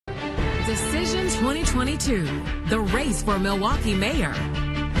Decision 2022, the race for Milwaukee mayor.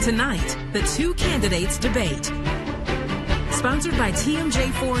 Tonight, the two candidates debate. Sponsored by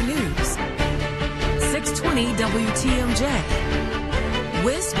TMJ4 News, 620 WTMJ,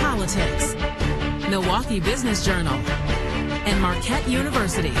 Wiz Politics, Milwaukee Business Journal, and Marquette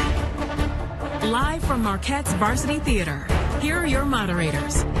University. Live from Marquette's Varsity Theater, here are your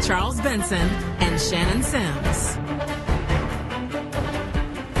moderators, Charles Benson and Shannon Sims.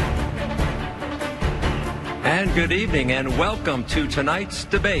 And good evening and welcome to tonight's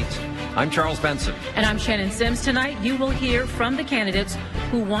debate. I'm Charles Benson. And I'm Shannon Sims. Tonight you will hear from the candidates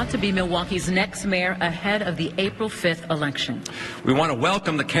who want to be Milwaukee's next mayor ahead of the April 5th election. We want to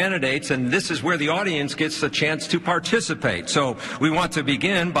welcome the candidates, and this is where the audience gets a chance to participate. So we want to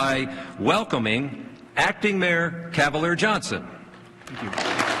begin by welcoming Acting Mayor Cavalier Johnson. Thank you.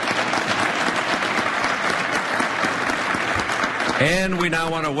 And we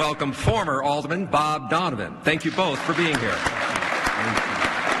now want to welcome former Alderman Bob Donovan. Thank you both for being here.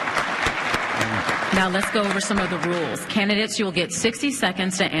 Now let's go over some of the rules. Candidates, you will get 60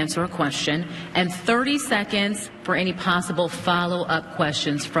 seconds to answer a question and 30 seconds for any possible follow-up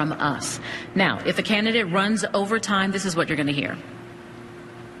questions from us. Now, if a candidate runs over time, this is what you're going to hear.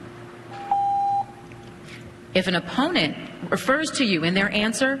 If an opponent refers to you in their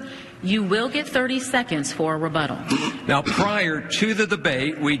answer, you will get 30 seconds for a rebuttal. Now, prior to the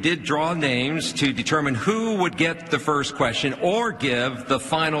debate, we did draw names to determine who would get the first question or give the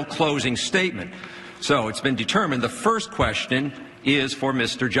final closing statement. So it's been determined the first question is for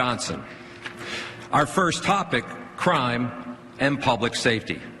Mr. Johnson. Our first topic, crime and public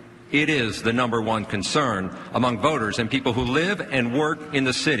safety. It is the #1 concern among voters and people who live and work in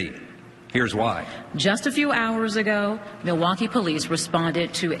the city. Here's why. Just a few hours ago, Milwaukee police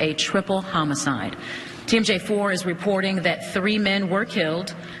responded to a triple homicide. TMJ4 is reporting that 3 men were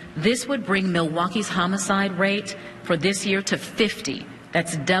killed. This would bring Milwaukee's homicide rate for this year to 50.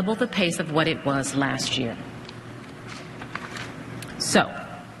 That's double the pace of what it was last year. So,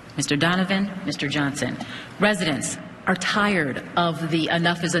 Mr. Donovan, Mr. Johnson, residents are tired of the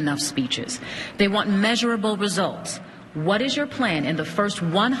enough is enough speeches. They want measurable results. What is your plan in the first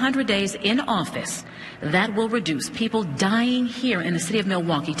 100 days in office that will reduce people dying here in the city of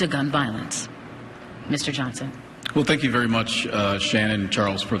Milwaukee to gun violence? Mr. Johnson. Well, thank you very much, Shannon and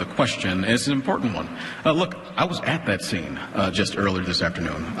Charles, for the question. It's an important one. Look, I was at that scene just earlier this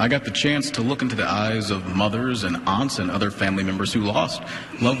afternoon. I got the chance to look into the eyes of mothers and aunts and other family members who lost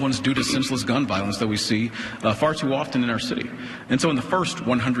loved ones due to senseless gun violence that we see far too often in our city. And so in the first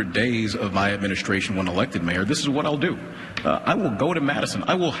 100 days of my administration when elected mayor, this is what I'll do. I will go to Madison.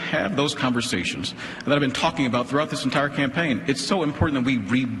 I will have those conversations that I've been talking about throughout this entire campaign. It's so important that we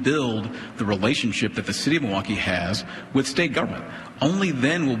rebuild the relationship that the city of Milwaukee has with state government. Only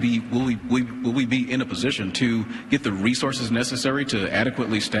then will we be in a position to get the resources necessary to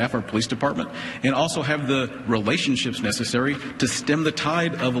adequately staff our police department and also have the relationships necessary to stem the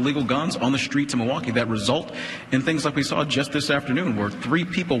tide of illegal guns on the streets of Milwaukee that result in things like we saw just this afternoon where 3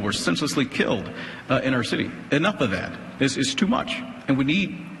 people were senselessly killed in our city. Enough of that. It's too much. And we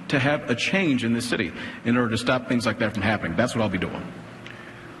need to have a change in this city in order to stop things like that from happening. That's what I'll be doing.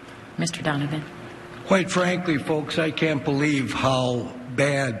 Mr. Donovan. Quite frankly, folks, I can't believe how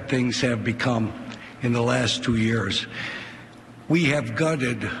bad things have become in the last 2 years. We have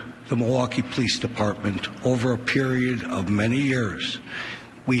gutted the Milwaukee Police Department over a period of many years.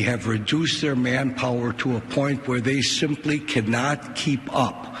 We have reduced their manpower to a point where they simply cannot keep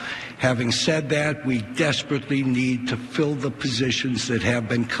up. Having said that, we desperately need to fill the positions that have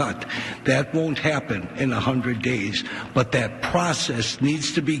been cut. That won't happen in 100 days, but that process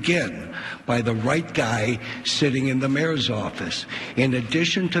needs to begin by the right guy sitting in the mayor's office. In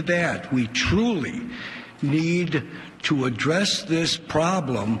addition to that, we truly need to address this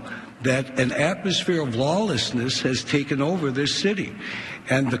problem that an atmosphere of lawlessness has taken over this city.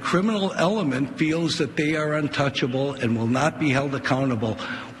 And the criminal element feels that they are untouchable and will not be held accountable.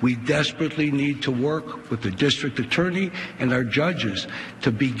 We desperately need to work with the district attorney and our judges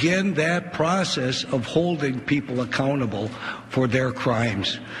to begin that process of holding people accountable for their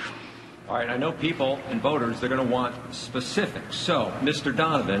crimes. All right, I know people and voters, they're going to want specifics. So, Mr.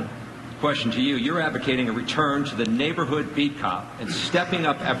 Donovan, question to you. You're advocating a return to the neighborhood beat cop and stepping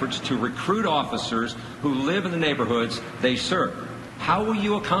up efforts to recruit officers who live in the neighborhoods they serve. How will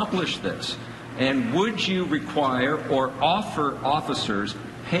you accomplish this? And would you require or offer officers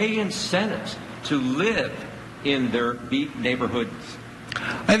pay incentives to live in their beat neighborhoods?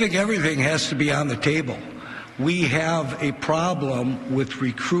 I think everything has to be on the table. We have a problem with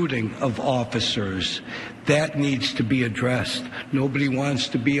recruiting of officers. That needs to be addressed. Nobody wants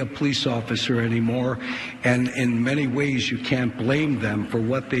to be a police officer anymore, and in many ways you can't blame them for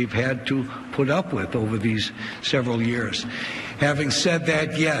what they've had to put up with over these several years. Having said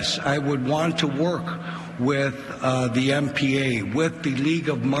that, yes, I would want to work with the MPA, with the League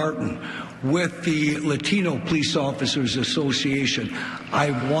of Martin, with the Latino Police Officers Association.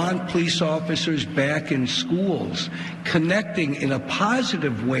 I want police officers back in schools, connecting in a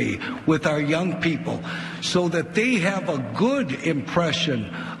positive way with our young people so that they have a good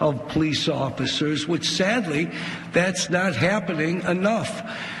impression of police officers, which sadly, that's not happening enough.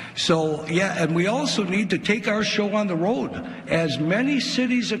 So, yeah, and we also need to take our show on the road, as many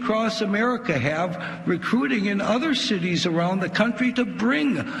cities across America have, recruiting in other cities around the country to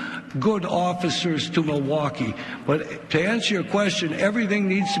bring good officers to Milwaukee. But to answer your question, everything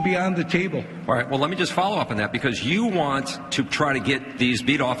needs to be on the table. All right, well, let me just follow up on that, because you want to try to get these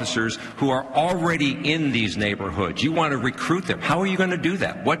beat officers who are already in these neighborhoods. You want to recruit them. How are you going to do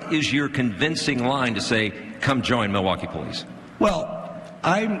that? What is your convincing line to say, come join Milwaukee Police? Well,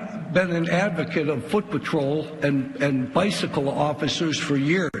 I've been an advocate of foot patrol and bicycle officers for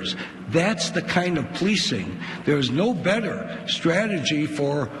years. That's the kind of policing. There's no better strategy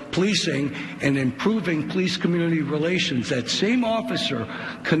for policing and improving police-community relations. That same officer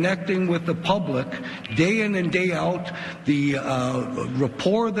connecting with the public day in and day out, the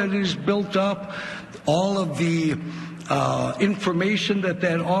rapport that is built up, all of the information that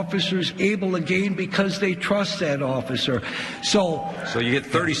officer is able to gain because they trust that officer. So you get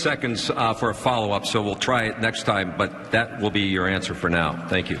 30 seconds for a follow-up, so we'll try it next time, but that will be your answer for now.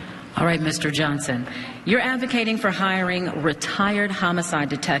 Thank you. All right, Mr. Johnson, you're advocating for hiring retired homicide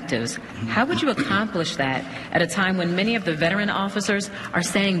detectives. How would you accomplish that at a time when many of the veteran officers are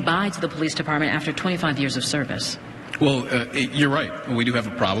saying bye to the police department after 25 years of service? Well, you're right. We do have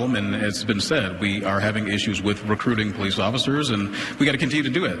a problem, and as has been said, we are having issues with recruiting police officers, and we got to continue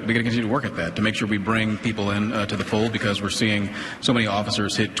to do it. We got to continue to work at that to make sure we bring people in to the fold, because we're seeing so many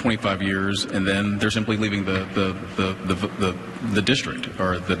officers hit 25 years and then they're simply leaving the district,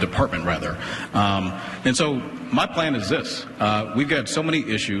 or the department rather. And so my plan is this. We've got so many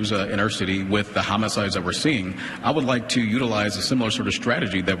issues in our city with the homicides that we're seeing. I would like to utilize a similar sort of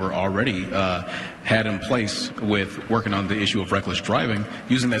strategy that we're already had in place with working on the issue of reckless driving,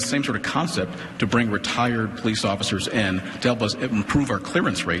 using that same sort of concept to bring retired police officers in to help us improve our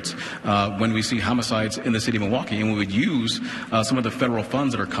clearance rates when we see homicides in the city of Milwaukee. And we would use some of the federal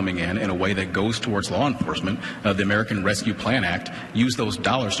funds that are coming in a way that goes towards law enforcement, the American Rescue Plan Act, use those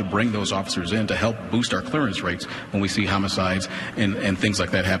dollars to bring those officers in to help boost our clearance rates when we see homicides and things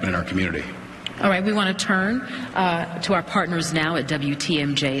like that happen in our community. All right, we want to turn to our partners now at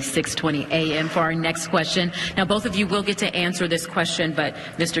WTMJ 620 AM for our next question. Now, both of you will get to answer this question, but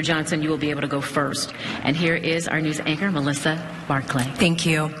Mr. Johnson, you will be able to go first. And here is our news anchor, Melissa Barclay. Thank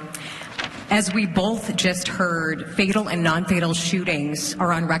you. As we both just heard, fatal and non-fatal shootings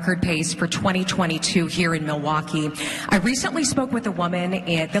are on record pace for 2022 here in Milwaukee. I recently spoke with a woman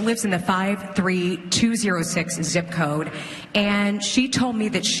that lives in the 53206 zip code, and she told me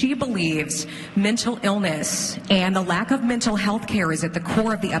that she believes mental illness and the lack of mental health care is at the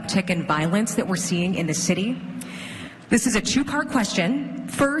core of the uptick in violence that we're seeing in the city. This is a two-part question.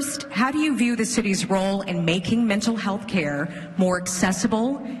 First, how do you view the city's role in making mental health care more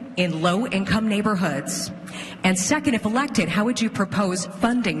accessible in low-income neighborhoods? And second, if elected, how would you propose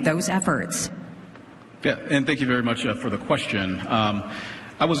funding those efforts? Yeah, and thank you very much for the question.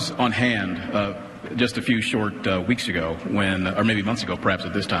 I was on hand just a few short weeks ago or maybe months ago, perhaps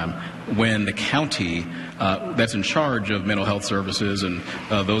at this time, when the county that's in charge of mental health services and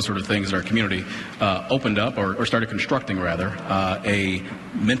those sort of things in our community opened up, or started constructing rather, a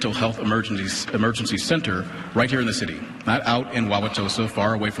mental health emergency center right here in the city. Not out in Wauwatosa,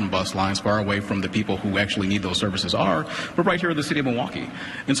 far away from bus lines, far away from the people who actually need those services are, but right here in the city of Milwaukee.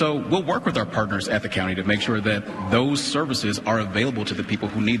 And so we'll work with our partners at the county to make sure that those services are available to the people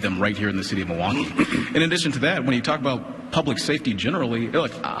who need them right here in the city of Milwaukee. In addition to that, when you talk about public safety generally,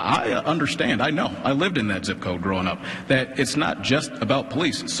 look, I understand, I know, I lived in that zip code growing up, that it's not just about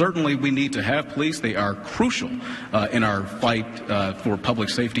police. Certainly we need to have police. They are crucial in our fight for public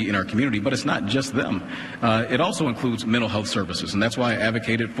safety in our community, but it's not just them. It also includes mental health services, and that's why I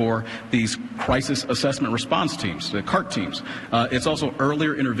advocated for these crisis assessment response teams, the CART teams. It's also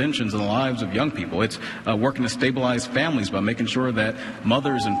earlier interventions in the lives of young people. It's working to stabilize families by making sure that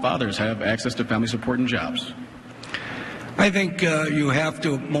mothers and fathers have access to family support and jobs. I think you have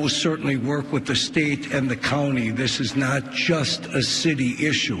to most certainly work with the state and the county. This is not just a city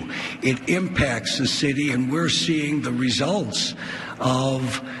issue. It impacts the city, and we're seeing the results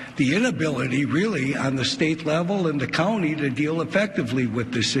of the inability really on the state level and the county to deal effectively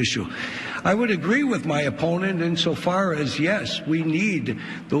with this issue. I would agree with my opponent insofar as, yes, we need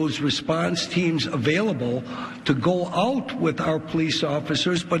those response teams available to go out with our police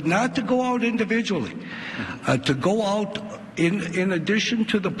officers, but not to go out individually, to go out in addition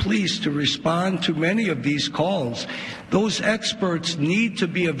to the police to respond to many of these calls. Those experts need to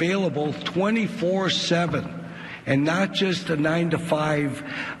be available 24/7. And not just a 9 to 5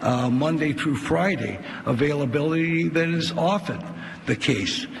 Monday through Friday availability that is often the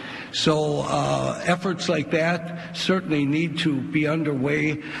case. So efforts like that certainly need to be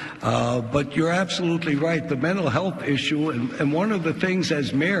underway. But you're absolutely right, the mental health issue, and one of the things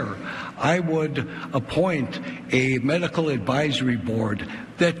as mayor, I would appoint a medical advisory board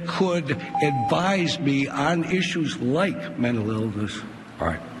that could advise me on issues like mental illness. All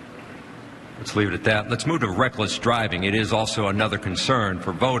right. Let's leave it at that. Let's move to reckless driving. It is also another concern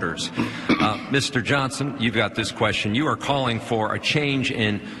for voters. Mr. Johnson, you've got this question. You are calling for a change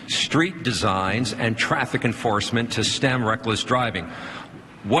in street designs and traffic enforcement to stem reckless driving.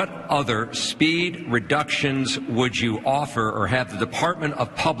 What other speed reductions would you offer or have the Department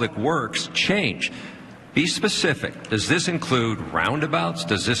of Public Works change? Be specific. Does this include roundabouts?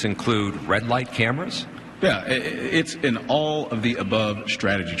 Does this include red light cameras? Yeah, it's in all of the above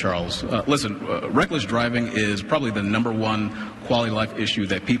strategy, Charles. Listen, reckless driving is probably the #1 quality life issue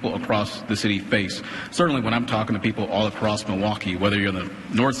that people across the city face. Certainly when I'm talking to people all across Milwaukee, whether you're on the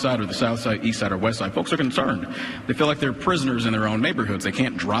north side or the south side, east side or west side, folks are concerned. They feel like they're prisoners in their own neighborhoods. They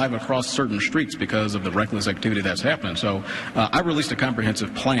can't drive across certain streets because of the reckless activity that's happening. So I released a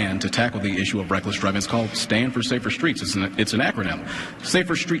comprehensive plan to tackle the issue of reckless driving. It's called Stand for Safer Streets. It's an acronym.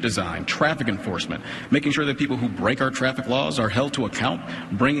 Safer street design, traffic enforcement, making sure that people who break our traffic laws are held to account,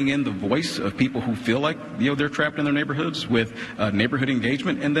 bringing in the voice of people who feel like they're trapped in their neighborhoods with neighborhood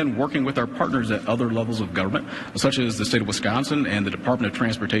engagement, and then working with our partners at other levels of government, such as the state of Wisconsin and the Department of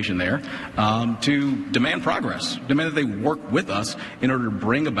Transportation there, to demand progress, demand that they work with us in order to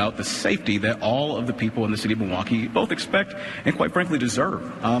bring about the safety that all of the people in the city of Milwaukee both expect and quite frankly deserve.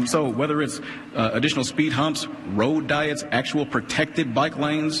 So whether it's additional speed humps, road diets, actual protected bike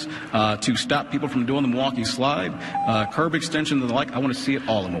lanes to stop people from doing the Milwaukee slide, curb extensions and the like, I want to see it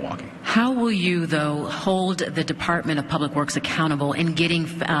all in Milwaukee. How will you, though, hold the Department of Public Works accountable in getting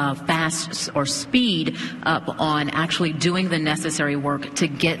fast or speed up on actually doing the necessary work to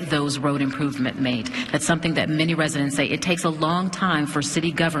get those road improvement made? That's something that many residents say. It takes a long time for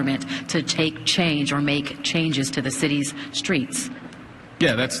city government to take change or make changes to the city's streets.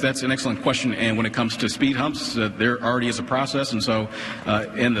 Yeah, that's an excellent question. And when it comes to speed humps, there already is a process. And so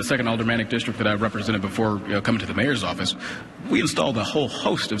in the 2nd Aldermanic District that I represented before coming to the mayor's office, we installed a whole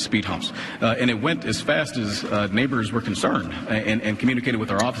host of speed humps. And it went as fast as neighbors were concerned and communicated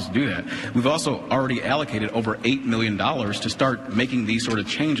with our office to do that. We've also already allocated over $8 million to start making these sort of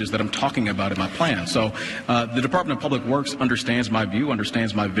changes that I'm talking about in my plan. So the Department of Public Works understands my view,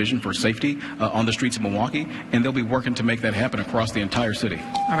 understands my vision for safety on the streets of Milwaukee, and they'll be working to make that happen across the entire city.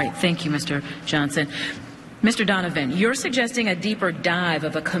 All right. Thank you, Mr. Johnson. Mr. Donovan, you're suggesting a deeper dive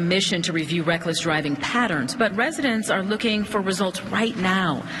of a commission to review reckless driving patterns, but residents are looking for results right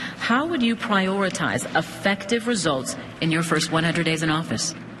now. How would you prioritize effective results in your first 100 days in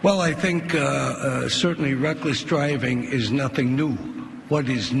office? Well, I think certainly reckless driving is nothing new. What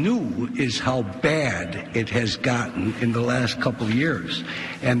is new is how bad it has gotten in the last couple of years.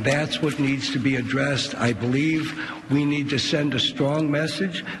 And that's what needs to be addressed. I believe we need to send a strong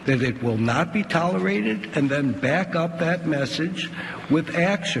message that it will not be tolerated and then back up that message with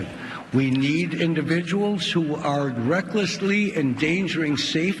action. We need individuals who are recklessly endangering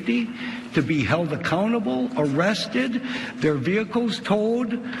safety to be held accountable, arrested, their vehicles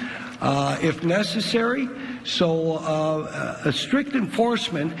towed if necessary. So a strict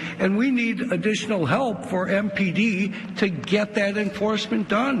enforcement, and we need additional help for MPD to get that enforcement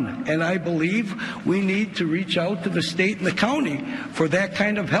done. And I believe we need to reach out to the state and the county for that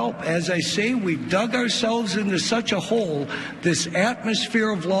kind of help. As I say, we've dug ourselves into such a hole. This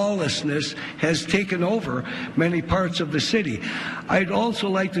atmosphere of lawlessness has taken over many parts of the city. I'd also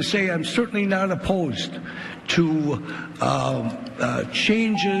like to say I'm certainly not opposed to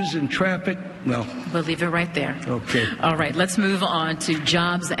changes in traffic. Well, we'll leave it right there. Okay. All right. Let's move on to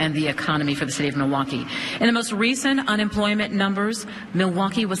jobs and the economy for the city of Milwaukee. In the most recent unemployment numbers,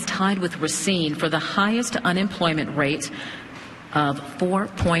 Milwaukee was tied with Racine for the highest unemployment rate of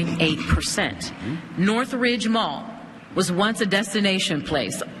 4.8%. Northridge Mall was once a destination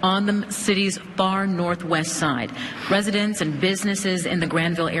place on the city's far northwest side. Residents and businesses in the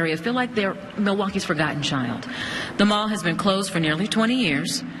Granville area feel like they're Milwaukee's forgotten child. The mall has been closed for nearly 20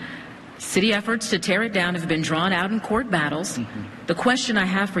 years. City efforts to tear it down have been drawn out in court battles. The question I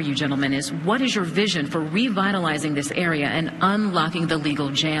have for you, gentlemen, is what is your vision for revitalizing this area and unlocking the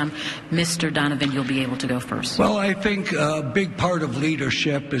legal jam? Mr. Donovan, you'll be able to go first. Well, I think a big part of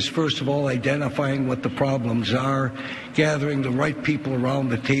leadership is, first of all, identifying what the problems are, gathering the right people around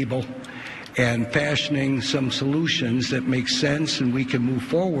the table, and fashioning some solutions that make sense and we can move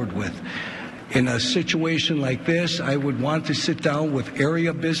forward with. In a situation like this, I would want to sit down with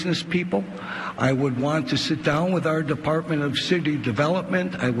area business people. I would want to sit down with our Department of City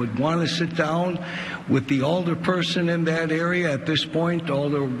Development. I would want to sit down with the alderperson in that area at this point,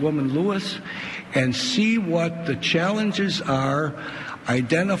 Alderwoman Lewis, and see what the challenges are,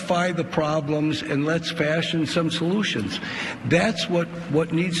 identify the problems, and let's fashion some solutions. That's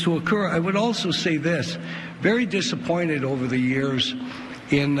what needs to occur. I would also say this, very disappointed over the years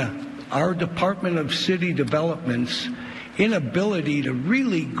in our Department of City Development's inability to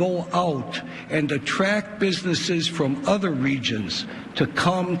really go out and attract businesses from other regions to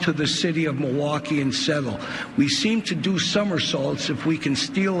come to the city of Milwaukee and settle. We seem to do somersaults if we can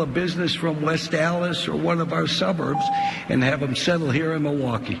steal a business from West Allis or one of our suburbs and have them settle here in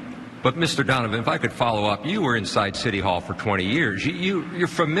Milwaukee. But, Mr. Donovan, if I could follow up, you were inside City Hall for 20 years. You're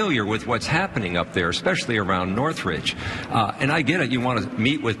familiar with what's happening up there, especially around Northridge. And I get it, you want to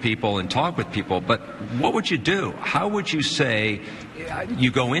meet with people and talk with people, but what would you do? How would you say,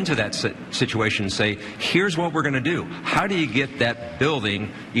 you go into that situation and say, here's what we're going to do. How do you get that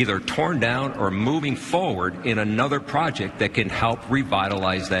building either torn down or moving forward in another project that can help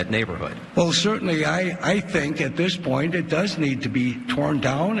revitalize that neighborhood? Well, certainly I think at this point it does need to be torn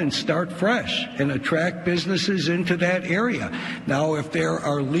down and start fresh and attract businesses into that area. Now, if there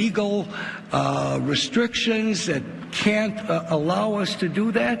are legal restrictions that can't allow us to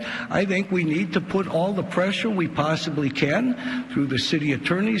do that, I think we need to put all the pressure we possibly can through the city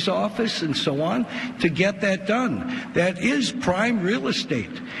attorney's office and so on to get that done. That is prime real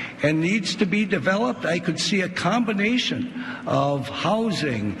estate and needs to be developed. I could see a combination of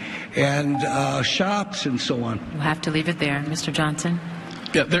housing and shops and so on. We'll have to leave it there. Mr. Johnson?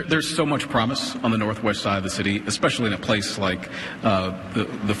 Yeah, there's so much promise on the northwest side of the city, especially in a place like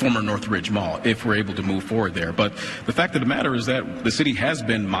the former Northridge Mall, if we're able to move forward there. But the fact of the matter is that the city has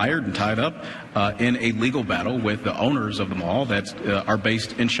been mired and tied up in a legal battle with the owners of the mall that are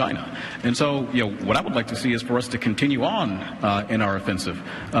based in China. And so, what I would like to see is for us to continue on in our offensive,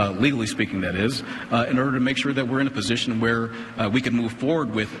 legally speaking, that is, in order to make sure that we're in a position where we can move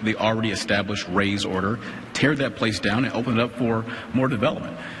forward with the already established raise order, tear that place down, and open it up for more development.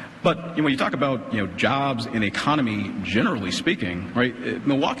 But when you talk about jobs and economy, generally speaking, right?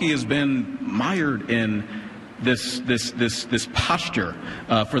 Milwaukee has been mired in this posture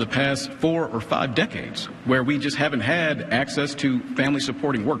for the past 4 or 5 decades, where we just haven't had access to family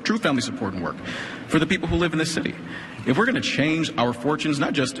supporting work, true family supporting work, for the people who live in this city. If we're going to change our fortunes,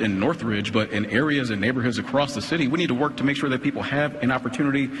 not just in Northridge, but in areas and neighborhoods across the city, we need to work to make sure that people have an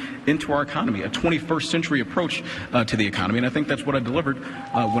opportunity into our economy, a 21st century approach to the economy. And I think that's what I delivered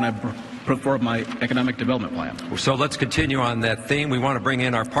when I put forward my economic development plan. So let's continue on that theme. We want to bring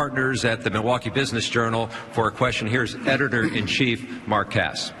in our partners at the Milwaukee Business Journal for a question. Here's Editor-in-Chief Mark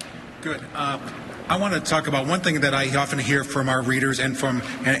Cass. Good. I want to talk about one thing that I often hear from our readers and from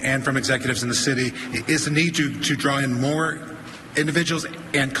executives in the city is the need to draw in more individuals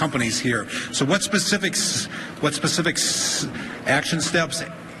and companies here. So what specific action steps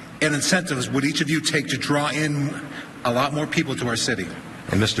and incentives would each of you take to draw in a lot more people to our city?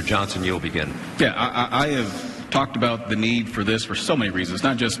 And Mr. Johnson, you'll begin. Yeah, I have talked about the need for this for so many reasons,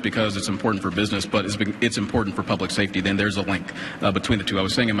 not just because it's important for business, but it's important for public safety. Then there's a link between the two. I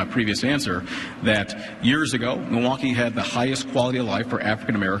was saying in my previous answer that years ago, Milwaukee had the highest quality of life for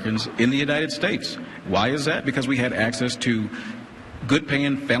African Americans in the United States. Why is that? Because we had access to good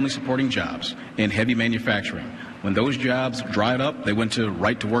paying family supporting jobs in heavy manufacturing. When those jobs dried up, they went to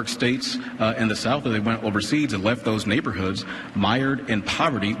right-to-work states in the South, or they went overseas and left those neighborhoods mired in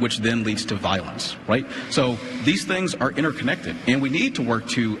poverty, which then leads to violence, right? So these things are interconnected, and we need to work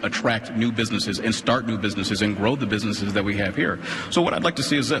to attract new businesses and start new businesses and grow the businesses that we have here. So what I'd like to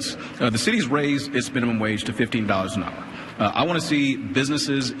see is this. The city's raised its minimum wage to $15 an hour. I want to see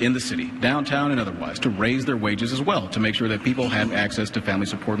businesses in the city, downtown and otherwise, to raise their wages as well, to make sure that people have access to family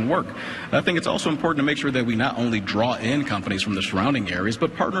support and work. I think it's also important to make sure that we not only draw in companies from the surrounding areas,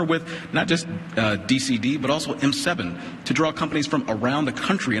 but partner with not just DCD, but also M7 to draw companies from around the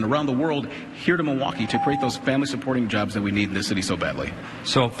country and around the world here to Milwaukee to create those family supporting jobs that we need in this city so badly.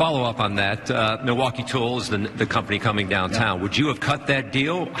 So follow up on that. Milwaukee Tool is the company coming downtown. Yeah. Would you have cut that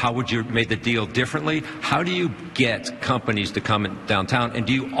deal? How would you have made the deal differently? How do you get companies to come downtown, and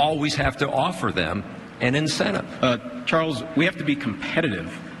do you always have to offer them an incentive? Charles, we have to be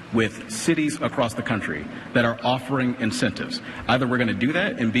competitive with cities across the country that are offering incentives. Either we're going to do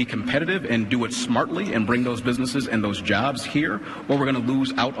that and be competitive and do it smartly and bring those businesses and those jobs here, or we're going to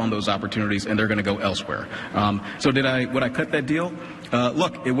lose out on those opportunities and they're going to go elsewhere. So would I cut that deal?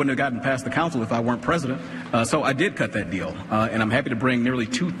 Look, it wouldn't have gotten past the council if I weren't president. So I did cut that deal. And I'm happy to bring nearly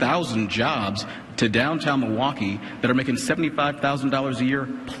 2,000 jobs to downtown Milwaukee that are making $75,000 a year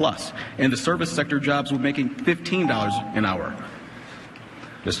plus. And the service sector jobs were making $15 an hour.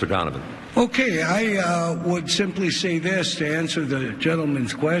 Mr. Donovan. Okay, I would simply say this to answer the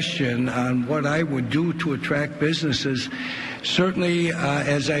gentleman's question on what I would do to attract businesses. Certainly,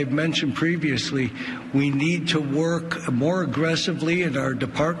 as I've mentioned previously, we need to work more aggressively in our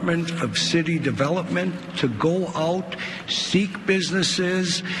Department of City Development to go out, seek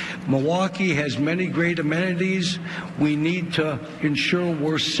businesses. Milwaukee has many great amenities. We need to ensure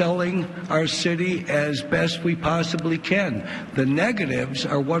we're selling our city as best we possibly can. The negatives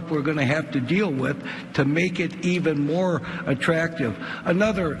are what we're going to have to deal with to make it even more attractive.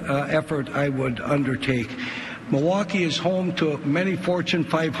 Another effort I would undertake. Milwaukee is home to many Fortune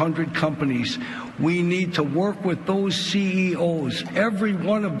 500 companies. We need to work with those CEOs. Every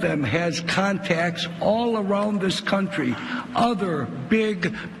one of them has contacts all around this country, other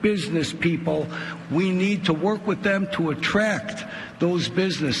big business people. We need to work with them to attract those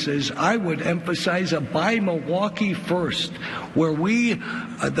businesses. I would emphasize a Buy Milwaukee First, where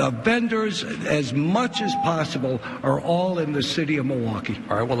the vendors, as much as possible, are all in the city of Milwaukee.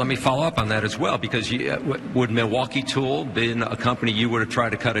 All right, well, let me follow up on that as well, because would Milwaukee Tool been a company you would have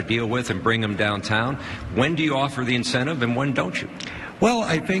tried to cut a deal with and bring them downtown? When do you offer the incentive and when don't you? Well,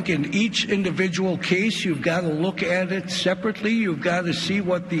 I think in each individual case, you've got to look at it separately. You've got to see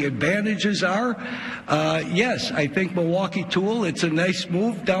what the advantages are. Yes, I think Milwaukee Tool, it's a nice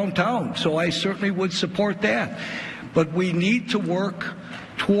move downtown, so I certainly would support that. But we need to work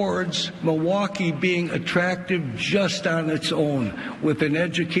towards Milwaukee being attractive just on its own, with an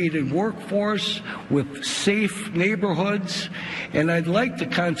educated workforce, with safe neighborhoods, and I'd like to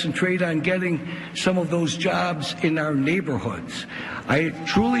concentrate on getting some of those jobs in our neighborhoods. I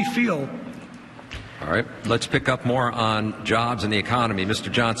truly feel. All right, let's pick up more on jobs and the economy.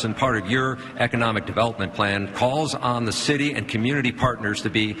 Mr. Johnson, part of your economic development plan calls on the city and community partners to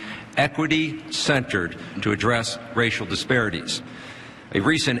be equity-centered to address racial disparities. A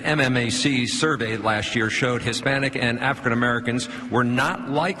recent MMAC survey last year showed Hispanic and African Americans were not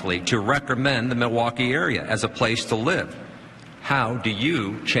likely to recommend the Milwaukee area as a place to live. How do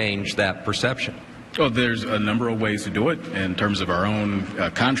you change that perception? Oh, there's a number of ways to do it in terms of our own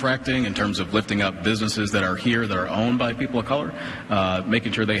contracting, in terms of lifting up businesses that are here that are owned by people of color,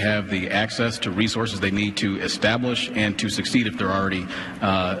 making sure they have the access to resources they need to establish and to succeed if they're already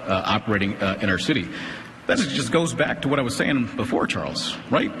operating in our city. That just goes back to what I was saying before, Charles,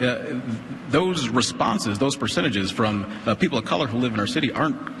 right? Those responses, those percentages from people of color who live in our city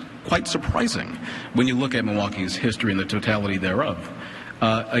aren't quite surprising when you look at Milwaukee's history and the totality thereof.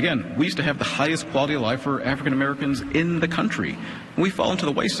 Again, we used to have the highest quality of life for African Americans in the country. We fall into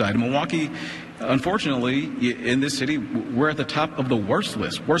the wayside. Milwaukee, unfortunately, in this city, we're at the top of the worst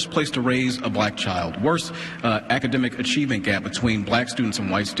list. Worst place to raise a black child. Worst academic achievement gap between black students and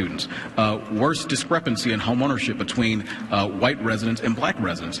white students. Worst discrepancy in home ownership between white residents and black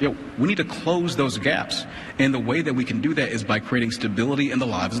residents. We need to close those gaps. And the way that we can do that is by creating stability in the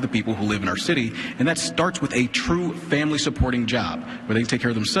lives of the people who live in our city. And that starts with a true family supporting job, where they can take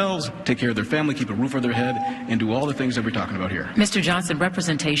care of themselves, take care of their family, keep a roof over their head, and do all the things that we're talking about here. Mr. Johnson,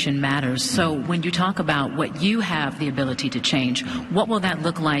 representation matters. So when you talk about what you have the ability to change, what will that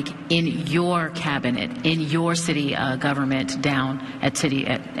look like in your cabinet, in your city government down at City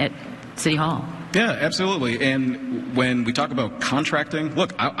Hall? Yeah, absolutely. And when we talk about contracting,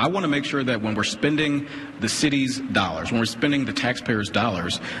 look, I want to make sure that when we're spending the city's dollars, when we're spending the taxpayers'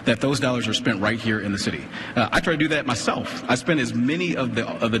 dollars, that those dollars are spent right here in the city. I try to do that myself. I spend as many of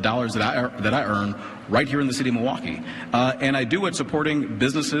the dollars that I earn right here in the city of Milwaukee. And I do it supporting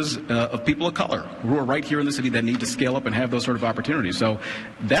businesses of people of color who are right here in the city that need to scale up and have those sort of opportunities. So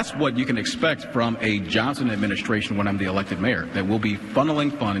that's what you can expect from a Johnson administration when I'm the elected mayor, that we'll be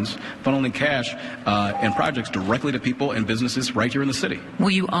funneling funds, funneling cash and projects directly to people and businesses right here in the city.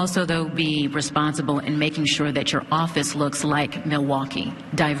 Will you also, though, be responsible in making sure that your office looks like Milwaukee,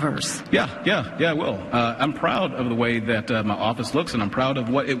 diverse? Yeah, I will. I'm proud of the way that my office looks, and I'm proud of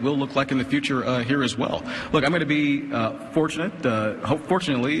what it will look like in the future here as well. Look, I'm going to be hopefully,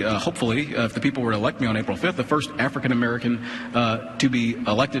 if the people were to elect me on April 5th, the first African-American to be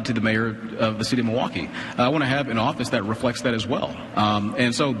elected to the mayor of the city of Milwaukee. I want to have an office that reflects that as well.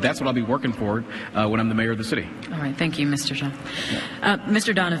 And so that's what I'll be working for when I'm the mayor of the city. All right. Thank you, Mr. John.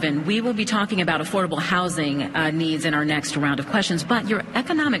 Mr. Donovan, we will be talking about affordable housing needs in our next round of questions, but your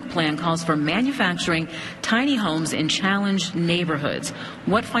economic plan calls for manufacturing tiny homes in challenged neighborhoods.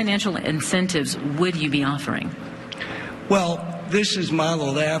 What financial incentives would you be offering? Well, this is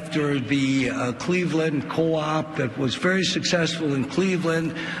modeled after the Cleveland co-op that was very successful in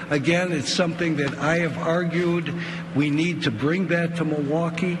Cleveland. Again, it's something that I have argued we need to bring that to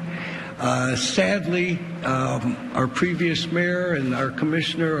Milwaukee. Sadly, our previous mayor and our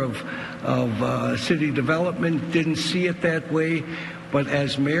commissioner of city development didn't see it that way. But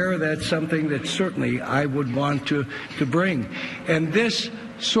as mayor, that's something that certainly I would want to bring. And this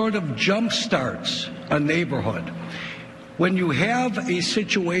sort of jumpstarts a neighborhood. When you have a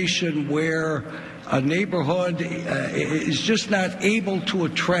situation where a neighborhood is just not able to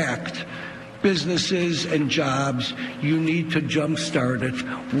attract businesses and jobs, you need to jumpstart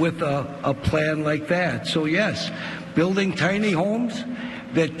it with a plan like that. So yes, building tiny homes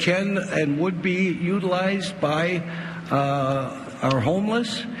that can and would be utilized by our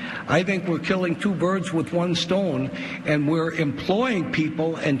homeless. I think we're killing two birds with one stone, and we're employing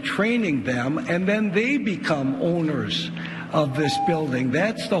people and training them, and then they become owners of this building.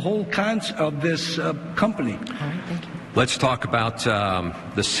 That's the whole concept of this company. All right, thank you. Let's talk about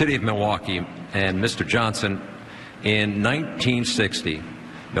the city of Milwaukee. And Mr. Johnson, in 1960,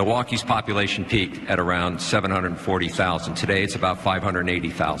 Milwaukee's population peaked at around 740,000. Today it's about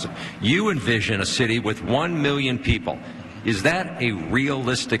 580,000. You envision a city with 1 million people. Is that a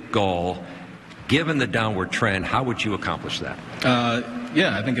realistic goal? Given the downward trend, how would you accomplish that?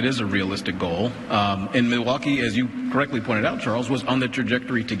 Yeah, I think it is a realistic goal. And Milwaukee, as you correctly pointed out, Charles, was on the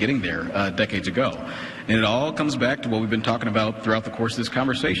trajectory to getting there decades ago. And it all comes back to what we've been talking about throughout the course of this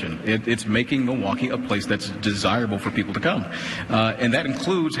conversation. It's making Milwaukee a place that's desirable for people to come. And that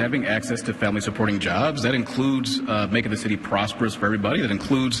includes having access to family-supporting jobs. That includes making the city prosperous for everybody. That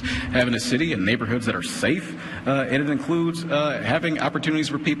includes having a city and neighborhoods that are safe. And it includes having opportunities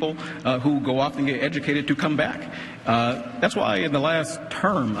for people who go off and get educated to come back. That's why in the last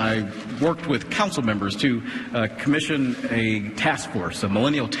term I worked with council members to commission a task force, a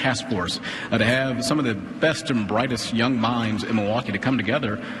millennial task force, to have some of the best and brightest young minds in Milwaukee to come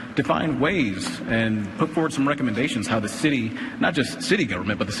together to find ways and put forward some recommendations how the city, not just city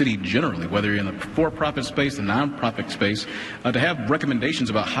government, but the city generally, whether you're in the for-profit space, the non-profit space, to have recommendations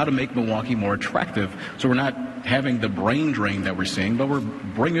about how to make Milwaukee more attractive so we're not having the brain drain that we're seeing, but we're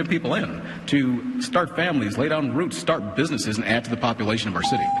bringing people in to start families, lay down roots, start businesses, and add to the population of our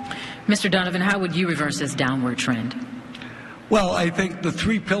city. Mr. Donovan, how would you reverse this downward trend? Well, I think the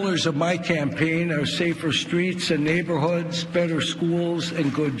three pillars of my campaign are safer streets and neighborhoods, better schools,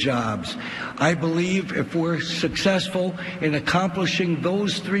 and good jobs. I believe if we're successful in accomplishing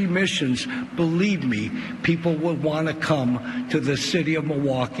those three missions, believe me, people will want to come to the city of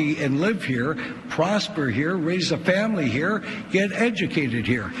Milwaukee and live here, prosper here, raise a family here, get educated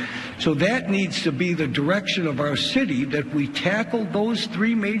here. So that needs to be the direction of our city, that we tackle those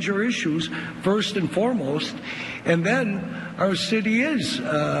three major issues first and foremost, and then our city is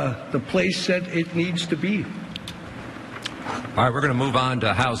the place that it needs to be. All right, we're going to move on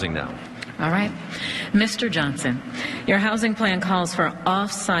to housing now. All right. Mr. Johnson, your housing plan calls for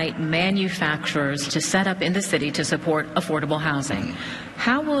off-site manufacturers to set up in the city to support affordable housing.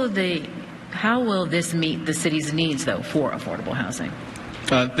 How will this meet the city's needs, though, for affordable housing?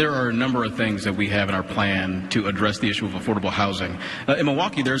 There are a number of things that we have in our plan to address the issue of affordable housing. In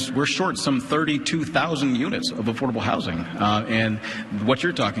Milwaukee, we're short some 32,000 units of affordable housing. And what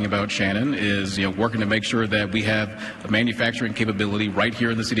you're talking about, Shannon, is working to make sure that we have a manufacturing capability right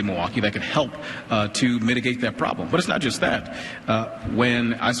here in the city of Milwaukee that can help to mitigate that problem. But it's not just that.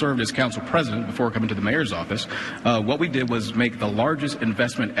 When I served as council president before coming to the mayor's office, what we did was make the largest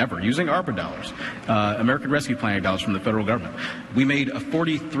investment ever using ARPA dollars, American Rescue Plan dollars from the federal government. We made a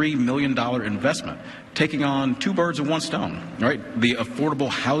 $43 million investment taking on two birds with one stone, right? The affordable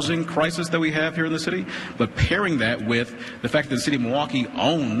housing crisis that we have here in the city, but pairing that with the fact that the city of Milwaukee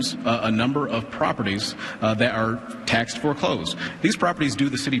owns a number of properties that are taxed foreclosed. These properties do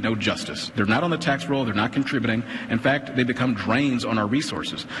the city no justice. They're not on the tax roll. They're not contributing. In fact, they become drains on our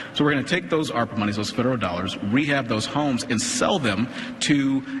resources. So we're going to take those ARPA monies, those federal dollars, rehab those homes, and sell them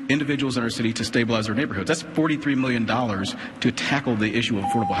to individuals in our city to stabilize their neighborhoods. That's $43 million to tackle the issue of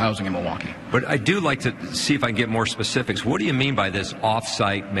affordable housing in Milwaukee. But I do like to see if I can get more specifics. What do you mean by this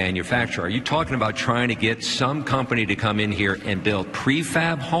off-site manufacture? Are you talking about trying to get some company to come in here and build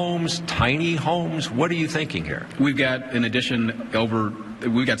prefab homes, tiny homes? What are you thinking here? We've got, in addition,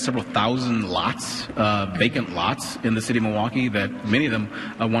 we've got several thousand lots, vacant lots in the city of Milwaukee that many of them,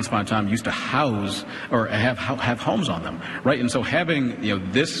 once upon a time, used to house or have homes on them, right? And so having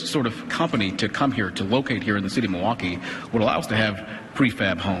this sort of company to come here, to locate here in the city of Milwaukee, would allow us to have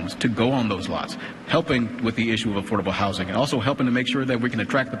prefab homes to go on those lots, helping with the issue of affordable housing, and also helping to make sure that we can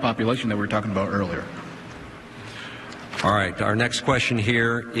attract the population that we were talking about earlier. All right, our next question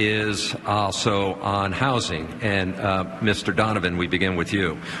here is also on housing. And Mr. Donovan, we begin with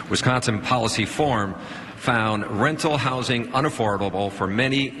you. Wisconsin Policy Forum found rental housing unaffordable for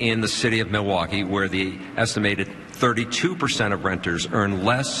many in the city of Milwaukee, where the estimated 32% of renters earn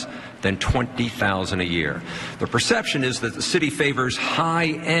less than $20,000 a year. The perception is that the city favors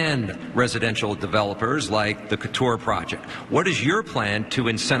high-end residential developers like the Couture project. What is your plan to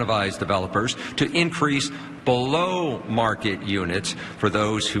incentivize developers to increase below-market units for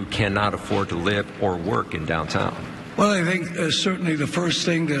those who cannot afford to live or work in downtown? Well, I think certainly the first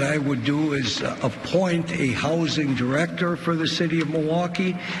thing that I would do is appoint a housing director for the city of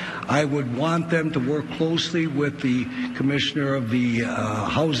Milwaukee. I would want them to work closely with the commissioner of the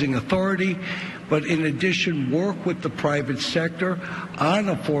Housing Authority, but in addition, work with the private sector on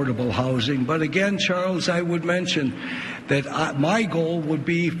affordable housing. But again, Charles, I would mention that my goal would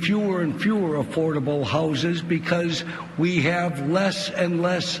be fewer and fewer affordable houses because we have less and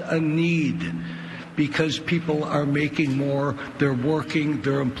less a need. Because people are making more, they're working,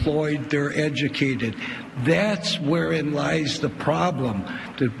 they're employed, they're educated. That's wherein lies the problem,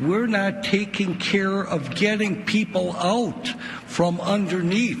 that we're not taking care of getting people out from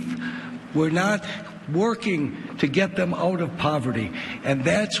underneath. We're not working to get them out of poverty. And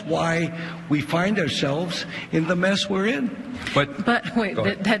that's why we find ourselves in the mess we're in. But wait,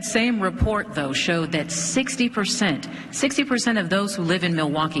 that same report, though, showed that 60% of those who live in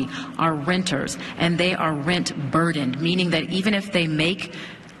Milwaukee are renters, and they are rent burdened, meaning that even if they make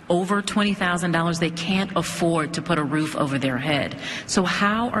over $20,000, they can't afford to put a roof over their head. So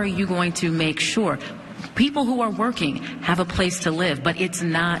how are you going to make sure people who are working have a place to live, but it's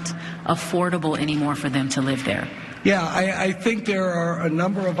not affordable anymore for them to live there? Yeah, I think there are a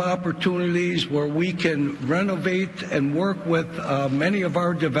number of opportunities where we can renovate and work with many of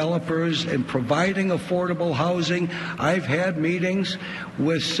our developers in providing affordable housing. I've had meetings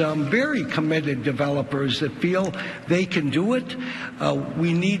with some very committed developers that feel they can do it.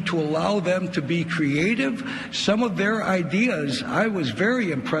 We need to allow them to be creative. Some of their ideas I was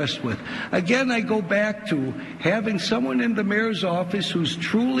very impressed with. Again, I go back to having someone in the mayor's office who's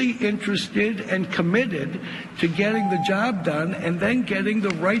truly interested and committed to getting the job done and then getting the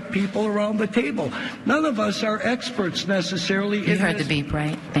right people around the table. None of us are experts necessarily. You heard the beep,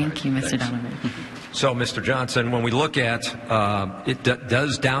 right? Thank you, Mr. Donovan. So, Mr. Johnson, when we look at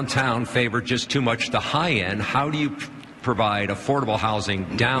does downtown favor just too much the high end? How do you provide affordable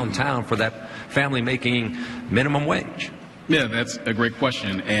housing downtown for that family making minimum wage? Yeah, that's a great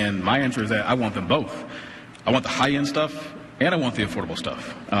question. And my answer is that I want them both. I want the high end stuff, and I want the affordable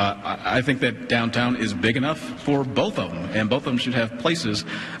stuff. I think that downtown is big enough for both of them, and both of them should have places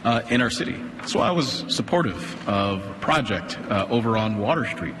in our city. That's why I was supportive of a project over on Water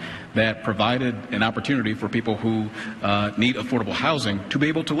Street that provided an opportunity for people who need affordable housing to be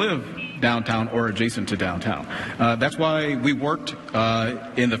able to live downtown or adjacent to downtown. That's why we worked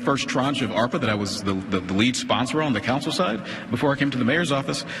in the first tranche of ARPA that I was the lead sponsor on the council side before I came to the mayor's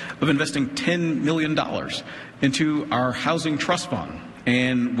office of investing $10 million into our housing trust fund.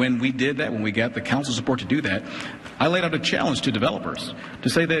 And when we did that, when we got the council support to do that, I laid out a challenge to developers to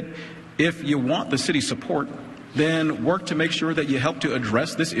say that if you want the city support, then work to make sure that you help to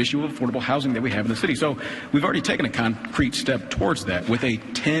address this issue of affordable housing that we have in the city. So we've already taken a concrete step towards that with a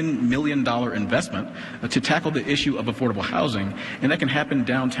 $10 million investment to tackle the issue of affordable housing, and that can happen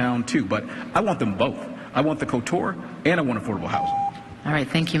downtown too. But I want them both. I want the Couture and I want affordable housing. All right,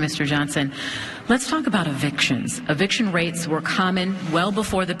 thank you, Mr. Johnson. Let's talk about evictions. Eviction rates were common well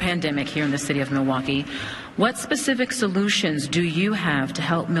before the pandemic here in the city of Milwaukee. What specific solutions do you have to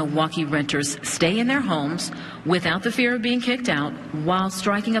help Milwaukee renters stay in their homes without the fear of being kicked out, while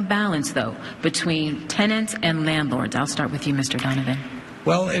striking a balance, though, between tenants and landlords? I'll start with you, Mr. Donovan.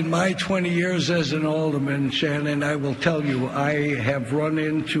 Well, in my 20 years as an alderman, Shannon, I will tell you, I have run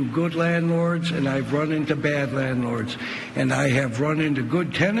into good landlords and I've run into bad landlords. And I have run into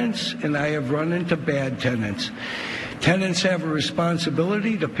good tenants and I have run into bad tenants. Tenants have a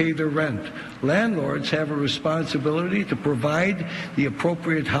responsibility to pay their rent. Landlords have a responsibility to provide the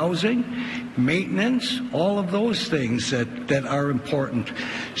appropriate housing, maintenance, all of those things that are important.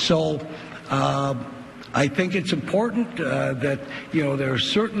 So, I think it's important that, there are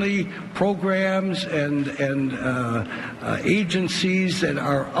certainly programs and agencies that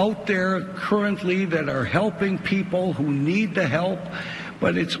are out there currently that are helping people who need the help,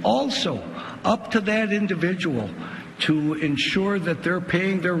 but it's also up to that individual to ensure that they're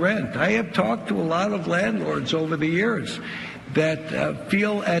paying their rent. I have talked to a lot of landlords over the years that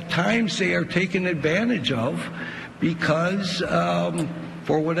feel at times they are taken advantage of because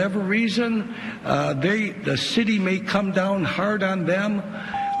for whatever reason, the city may come down hard on them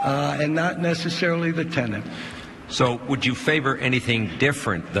and not necessarily the tenant. So would you favor anything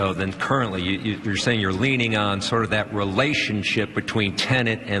different, though, than currently? You're saying you're leaning on sort of that relationship between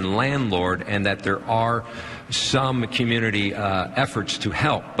tenant and landlord and that there are some community efforts to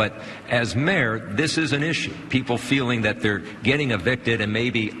help. But as mayor, this is an issue. People feeling that they're getting evicted and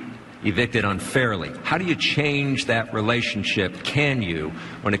maybe evicted unfairly. How do you change that relationship, can you,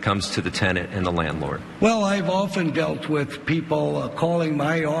 when it comes to the tenant and the landlord? Well, I've often dealt with people calling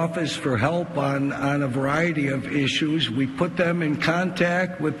my office for help on a variety of issues. We put them in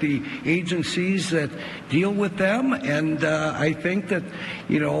contact with the agencies that deal with them, and I think that,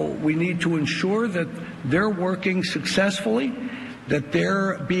 we need to ensure that they're working successfully, that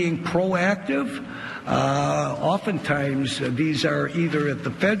they're being proactive. Oftentimes, these are either at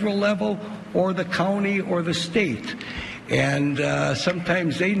the federal level or the county or the state. And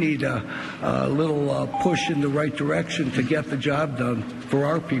sometimes they need a little push in the right direction to get the job done for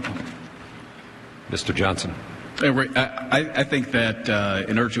our people. Mr. Johnson. I think that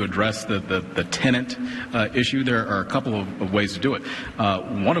in order to address the tenant issue, there are a couple of ways to do it.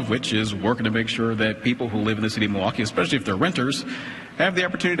 One of which is working to make sure that people who live in the city of Milwaukee, especially if they're renters, have the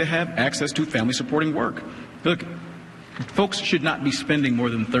opportunity to have access to family supporting work. Look, folks should not be spending more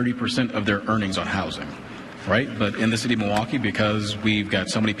than 30% of their earnings on housing. Right? But in the city of Milwaukee, because we've got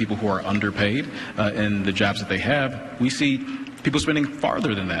so many people who are underpaid in the jobs that they have, we see people spending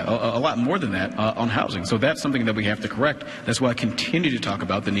farther than that, a lot more than that on housing. So that's something that we have to correct. That's why I continue to talk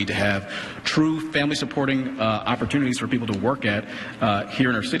about the need to have true family supporting opportunities for people to work at here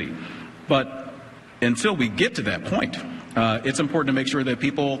in our city. But until we get to that point, it's important to make sure that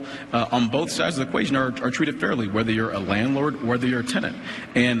people on both sides of the equation are treated fairly, whether you're a landlord or whether you're a tenant.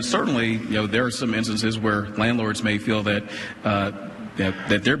 And certainly, there are some instances where landlords may feel that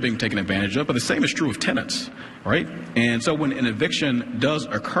that they're being taken advantage of, but the same is true of tenants, right? And so when an eviction does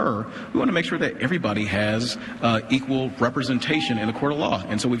occur, we want to make sure that everybody has equal representation in the court of law.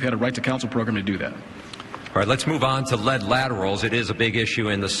 And so we've had a right to counsel program to do that. All right, let's move on to lead laterals. It is a big issue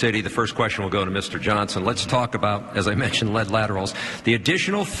in the city. The first question will go to Mr. Johnson. Let's talk about, as I mentioned, lead laterals. The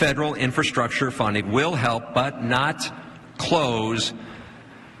additional federal infrastructure funding will help, but not close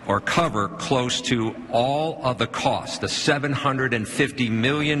or cover close to all of the costs, the $750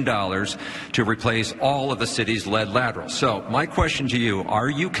 million to replace all of the city's lead laterals. So my question to you, are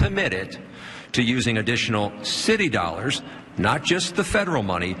you committed to using additional city dollars, not just the federal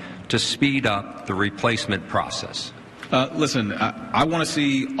money, to speed up the replacement process? Listen, I want to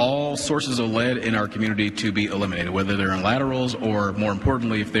see all sources of lead in our community to be eliminated, whether they're in laterals or, more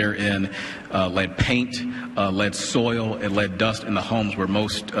importantly, if they're in lead paint, lead soil, and lead dust in the homes where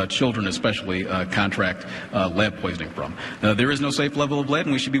most children especially contract lead poisoning from. There is no safe level of lead,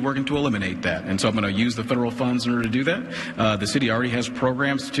 and we should be working to eliminate that. And so I'm going to use the federal funds in order to do that. The city already has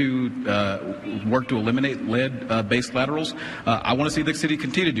programs to work to eliminate lead-based laterals. I want to see the city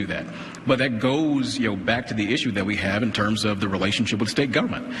continue to do that. But that goes, back to the issue that we have in terms of the relationship with state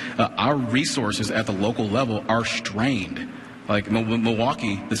government. Our resources at the local level are strained. Like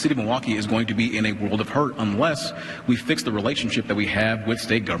Milwaukee, the city of Milwaukee is going to be in a world of hurt unless we fix the relationship that we have with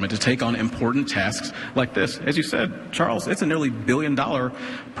state government to take on important tasks like this. As you said, Charles, it's a nearly $1 billion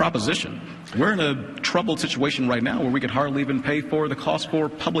proposition. We're in a troubled situation right now where we could hardly even pay for the cost for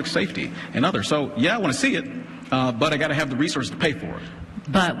public safety and others. So, yeah, I want to see it, but I got to have the resources to pay for it.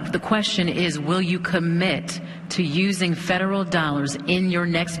 But the question is, will you commit to using federal dollars in your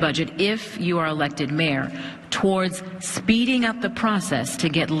next budget, if you are elected mayor, towards speeding up the process to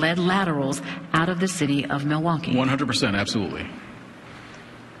get lead laterals out of the city of Milwaukee? 100%, absolutely.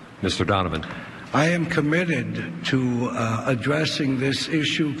 Mr. Donovan. I am committed to addressing this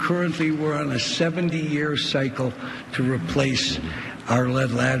issue. Currently, we're on a 70-year cycle to replace our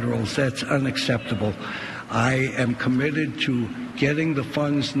lead laterals. That's unacceptable. I am committed to getting the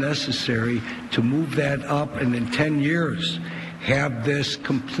funds necessary to move that up, and in 10 years have this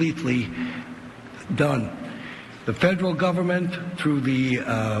completely done. The federal government, through the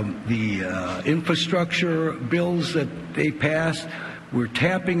infrastructure bills that they passed, we're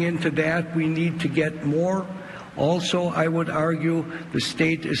tapping into that. We need to get more. Also, I would argue the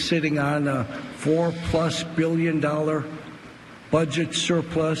state is sitting on a $4+ billion budget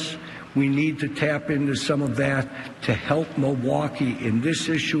surplus. We need to tap into some of that to help Milwaukee in this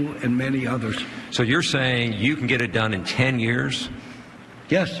issue and many others. So you're saying you can get it done in 10 years?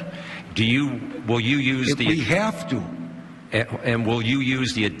 Yes. Will you use we have to. And will you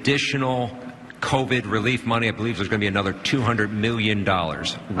use the additional COVID relief money? I believe there's going to be another $200 million.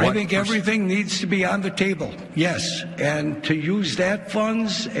 I think everything needs to be on the table, yes, and to use that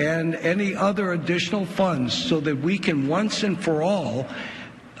funds and any other additional funds so that we can once and for all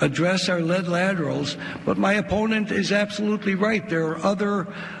address our lead laterals. But my opponent is absolutely right. There are other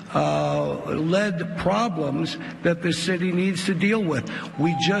lead problems that the city needs to deal with.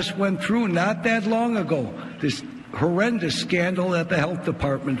 We just went through, not that long ago, this horrendous scandal at the health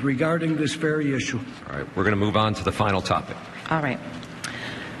department regarding this very issue. All right, we're going to move on to the final topic. All right.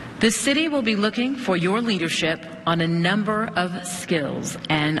 The city will be looking for your leadership on a number of skills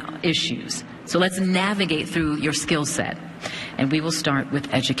and issues. So let's navigate through your skill set. And we will start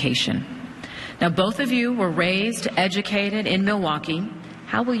with education. Now, both of you were raised, educated in Milwaukee.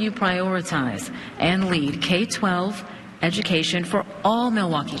 How will you prioritize and lead K-12 education for all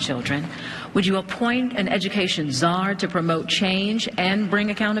Milwaukee children? Would you appoint an education czar to promote change and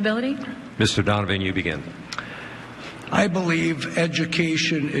bring accountability? Mr. Donovan, you begin. I believe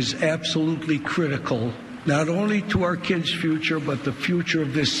education is absolutely critical, not only to our kids' future, but the future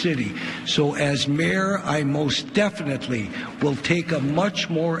of this city. So as mayor, I most definitely will take a much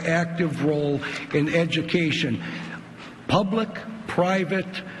more active role in education. Public,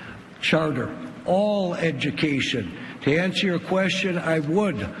 private, charter, all education. To answer your question, I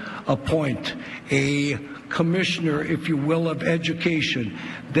would appoint a commissioner, if you will, of education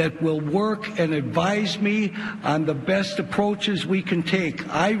that will work and advise me on the best approaches we can take.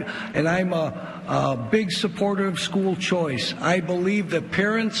 I'm a big supporter of school choice. I believe that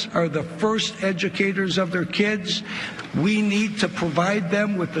parents are the first educators of their kids. We need to provide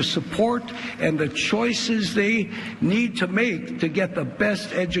them with the support and the choices they need to make to get the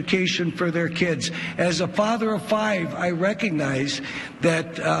best education for their kids. As a father of 5, I recognize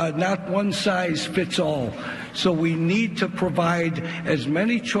that not one size fits all. So we need to provide as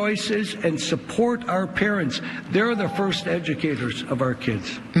many choices and support our parents. They're the first educators of our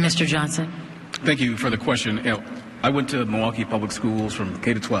kids. Mr. Johnson. Thank you for the question. I went to Milwaukee Public Schools from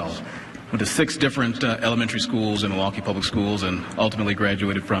K to 12. Went to 6 different elementary schools in Milwaukee Public Schools and ultimately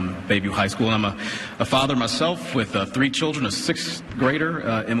graduated from Bayview High School. And I'm a father myself with 3 children, a 6th grader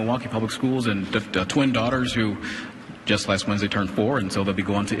in Milwaukee Public Schools and twin daughters who just last Wednesday turned 4, and so they'll be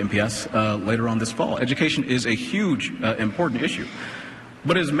going to MPS later on this fall. Education is a huge, important issue.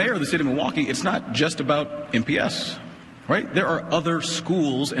 But as mayor of the city of Milwaukee, it's not just about MPS. Right? There are other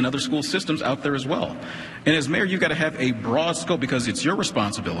schools and other school systems out there as well. And as mayor, you've got to have a broad scope because it's your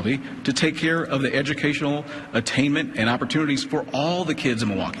responsibility to take care of the educational attainment and opportunities for all the kids in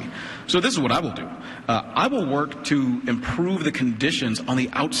Milwaukee. So this is what I will do. I will work to improve the conditions on the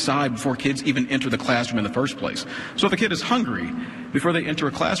outside before kids even enter the classroom in the first place. So if a kid is hungry before they enter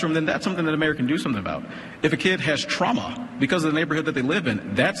a classroom, then that's something that a mayor can do something about. If a kid has trauma because of the neighborhood that they live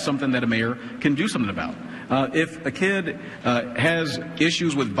in, that's something that a mayor can do something about. If a kid has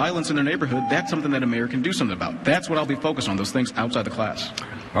issues with violence in their neighborhood, that's something that a mayor can do something about. That's what I'll be focused on, those things outside the class.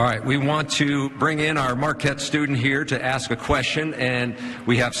 All right, we want to bring in our Marquette student here to ask a question, and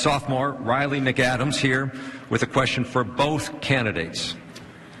we have sophomore Riley McAdams here with a question for both candidates.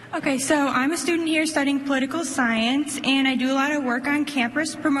 Okay, so I'm a student here studying political science, and I do a lot of work on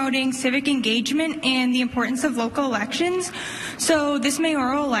campus promoting civic engagement and the importance of local elections. So this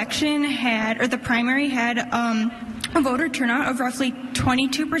mayoral election the primary had a voter turnout of roughly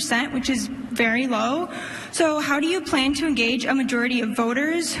 22%, which is very low. So how do you plan to engage a majority of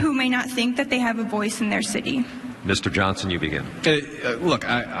voters who may not think that they have a voice in their city? Mr. Johnson, you begin. Look,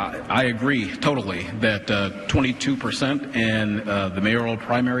 I agree totally that 22% in the mayoral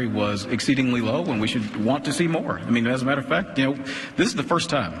primary was exceedingly low, and we should want to see more. I mean, as a matter of fact, this is the first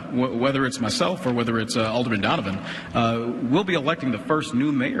time, whether it's myself or whether it's Alderman Donovan, we'll be electing the first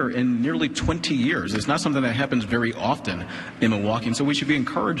new mayor in nearly 20 years. It's not something that happens very often in Milwaukee, and so we should be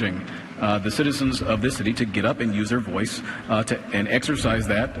encouraging the citizens of this city to get up and use their voice and exercise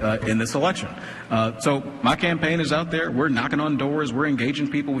that in this election. So my campaign is out there. We're knocking on doors. We're engaging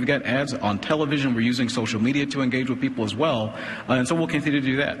people. We've got ads on television. We're using social media to engage with people as well. And so we'll continue to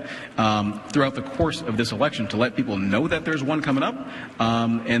do that throughout the course of this election to let people know that there's one coming up,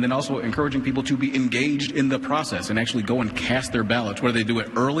 and then also encouraging people to be engaged in the process and actually go and cast their ballots, whether they do it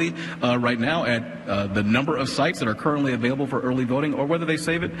early right now at the number of sites that are currently available for early voting, or whether they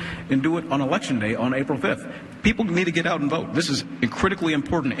save it and do it on Election Day on April 5th. People need to get out and vote. This is critically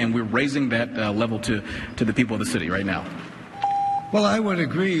important, and we're raising that level to the people of the city right now. Well, I would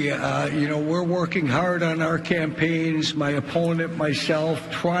agree. We're working hard on our campaigns, my opponent, myself,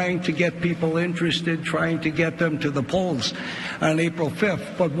 trying to get people interested, trying to get them to the polls on April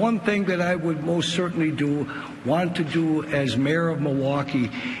 5th. But one thing that I would most certainly want to do as mayor of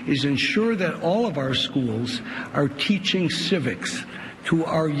Milwaukee is ensure that all of our schools are teaching civics to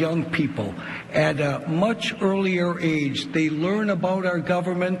our young people at a much earlier age. They learn about our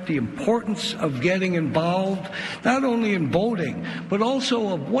government, the importance of getting involved, not only in voting, but also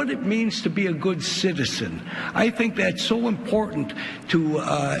of what it means to be a good citizen. I think that's so important to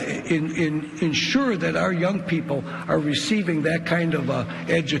ensure that our young people are receiving that kind of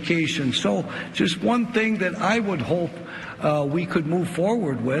education. So just one thing that I would hope we could move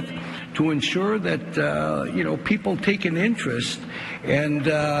forward with to ensure that people take an interest, and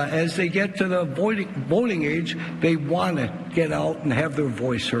as they get to the voting age, they want to get out and have their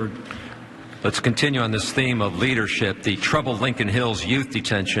voice heard. Let's continue on this theme of leadership. The troubled Lincoln Hills youth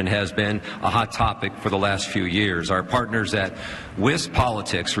detention has been a hot topic for the last few years. Our partners at WIS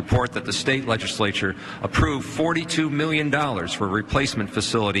Politics report that the state legislature approved $42 million for a replacement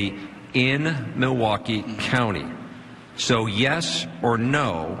facility in Milwaukee County. So yes or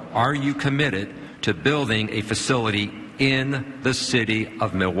no, are you committed to building a facility in the city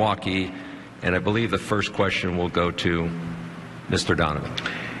of Milwaukee? And I believe the first question will go to Mr. Donovan.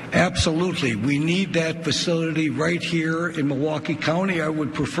 Absolutely. We need that facility right here in Milwaukee County. I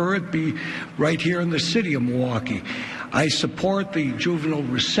would prefer it be right here in the city of Milwaukee. I support the Juvenile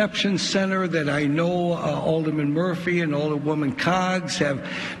Reception Center that I know Alderman Murphy and Alderwoman Coggs have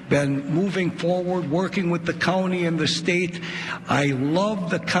been moving forward, working with the county and the state. I love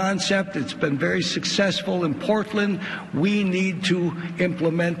the concept. It's been very successful in Portland. We need to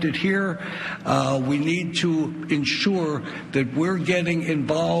implement it here. We need to ensure that we're getting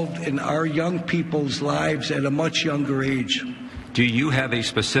involved in our young people's lives at a much younger age. Do you have a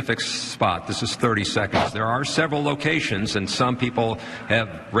specific spot? This is 30 seconds. There are several locations, and some people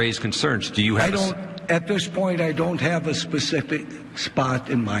have raised concerns. Do you have at this point, I don't have a specific spot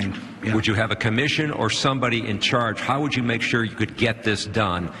in mind. Yeah. Would you have a commission or somebody in charge? How would you make sure you could get this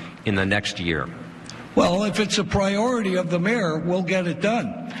done in the next year? Well, if it's a priority of the mayor, we'll get it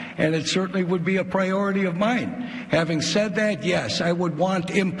done. And it certainly would be a priority of mine. Having said that, yes, I would want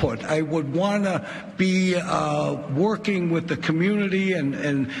input. I would want to be working with the community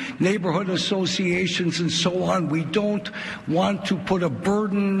and neighborhood associations and so on. We don't want to put a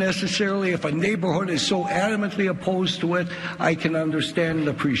burden necessarily. If a neighborhood is so adamantly opposed to it, I can understand and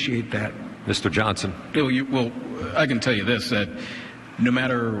appreciate that. Mr. Johnson. Well, I can tell you this, that no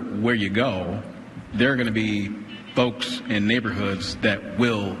matter where you go, there are going to be folks in neighborhoods that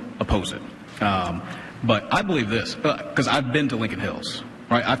will oppose it. But I believe this, because I've been to Lincoln Hills,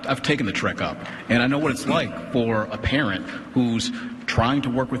 right? I've taken the trek up, and I know what it's like for a parent who's trying to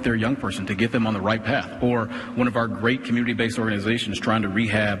work with their young person to get them on the right path, or one of our great community-based organizations trying to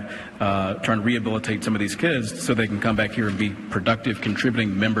rehabilitate some of these kids so they can come back here and be productive,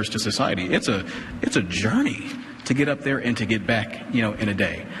 contributing members to society. It's a journey to get up there and to get back, in a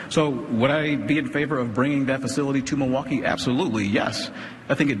day. So would I be in favor of bringing that facility to Milwaukee? Absolutely, yes.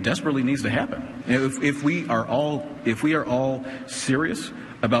 I think it desperately needs to happen. If we are all serious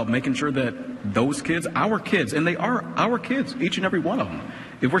about making sure that those kids, our kids, and they are our kids, each and every one of them,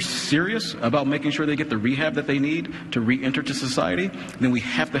 if we're serious about making sure they get the rehab that they need to re-enter to society, then we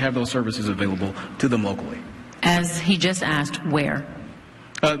have to have those services available to them locally. As he just asked, where?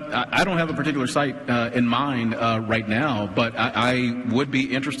 I don't have a particular site in mind right now, but I would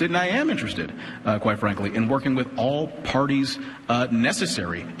be interested, and I am interested, quite frankly, in working with all parties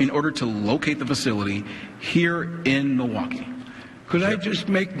necessary in order to locate the facility here in Milwaukee. Could I just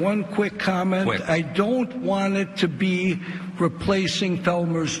make one quick comment? Quick. I don't want it to be replacing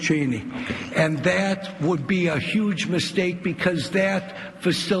Felmers Cheney. And that would be a huge mistake because that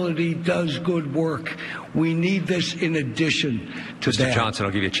facility does good work. We need this in addition to that. Mr. Johnson,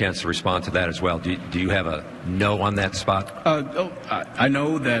 I'll give you a chance to respond to that as well. Do you have a no on that spot? I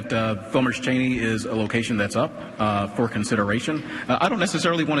know that Felmers Cheney is a location that's up for consideration. I don't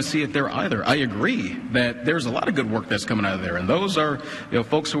necessarily want to see it there either. I agree that there's a lot of good work that's coming out of there, and those are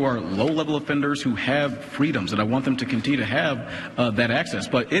folks who are low-level offenders who have freedoms, and I want them to continue to have that access.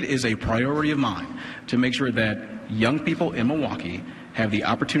 But it is a priority of mine to make sure that young people in Milwaukee have the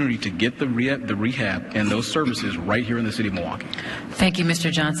opportunity to get the rehab and those services right here in the city of Milwaukee. Thank you, Mr.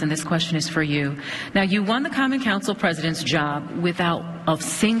 Johnson. This question is for you. Now, you won the Common Council president's job without a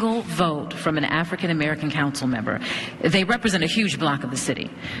single vote from an African-American council member. They represent a huge block of the city.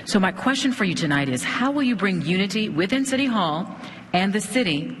 So my question for you tonight is, how will you bring unity within City Hall and the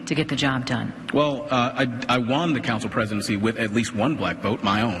city to get the job done? Well, I won the council presidency with at least one black vote,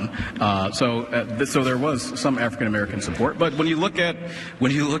 my own. So there was some African American support. But when you look at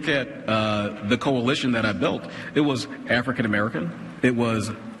the coalition that I built, it was African American, it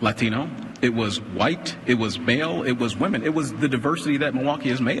was Latino, it was white, it was male, it was women. It was the diversity that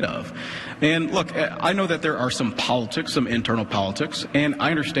Milwaukee is made of. And look, I know that there are some politics, some internal politics, and I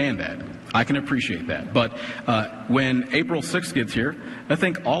understand that. I can appreciate that. But when April 6th gets here, I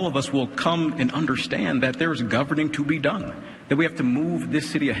think all of us will come and understand that there's governing to be done, that we have to move this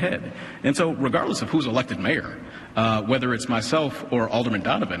city ahead. And so regardless of who's elected mayor, whether it's myself or Alderman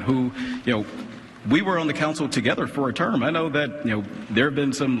Donovan, who, we were on the council together for a term. I know that, there have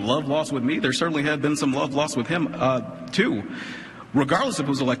been some love lost with me. There certainly have been some love lost with him, too. Regardless of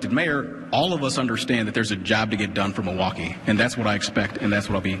who's elected mayor, all of us understand that there's a job to get done for Milwaukee, and that's what I expect, and that's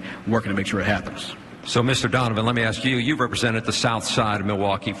what I'll be working to make sure it happens. So, Mr. Donovan, let me ask you, you've represented the south side of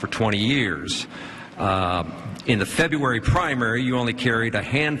Milwaukee for 20 years. In the February primary, you only carried a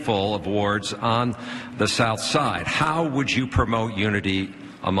handful of wards on the south side. How would you promote unity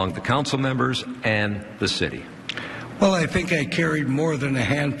among the council members and the city? Well, I think I carried more than a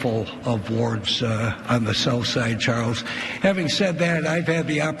handful of wards on the south side, Charles. Having said that, I've had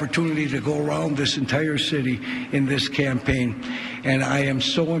the opportunity to go around this entire city in this campaign, and I am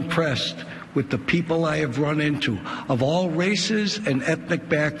so impressed with the people I have run into, of all races and ethnic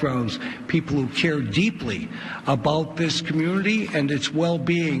backgrounds, people who care deeply about this community and its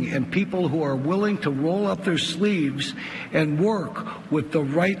well-being, and people who are willing to roll up their sleeves and work with the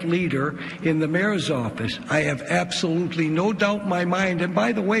right leader in the mayor's office. I have absolutely no doubt in my mind. And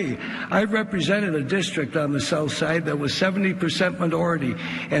by the way, I represented a district on the south side that was 70% minority,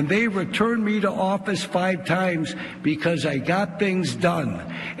 and they returned me to office 5 times because I got things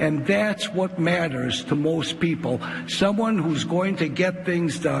done. And that's what matters to most people, someone who's going to get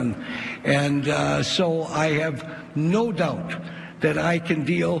things done. And so I have no doubt that I can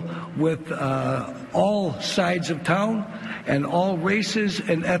deal with all sides of town and all races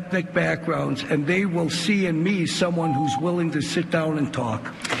and ethnic backgrounds, and they will see in me someone who's willing to sit down and talk.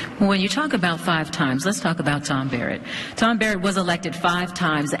 When you talk about 5 times, let's talk about Tom Barrett. Tom Barrett was elected 5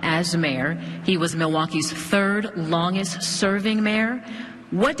 times as mayor. He was Milwaukee's 3rd longest serving mayor.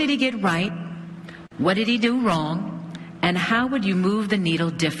 What did he get right? What did he do wrong? And how would you move the needle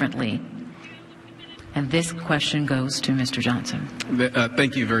differently? And this question goes to Mr. Johnson.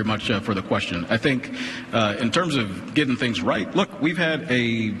 Thank you very much for the question. I think in terms of getting things right, look, we've had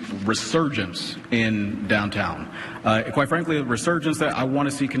a resurgence in downtown. Quite frankly, a resurgence that I want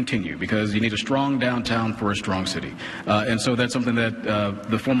to see continue, because you need a strong downtown for a strong city. And so that's something that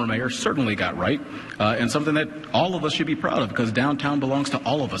the former mayor certainly got right, and something that all of us should be proud of, because downtown belongs to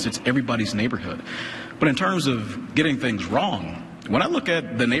all of us. It's everybody's neighborhood. But in terms of getting things wrong, when I look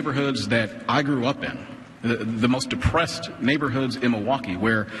at the neighborhoods that I grew up in, the most depressed neighborhoods in Milwaukee,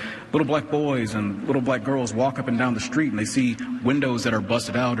 where little black boys and little black girls walk up and down the street and they see windows that are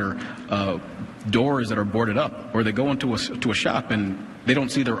busted out, or doors that are boarded up, or they go into a shop and they don't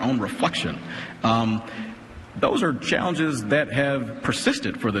see their own reflection. Those are challenges that have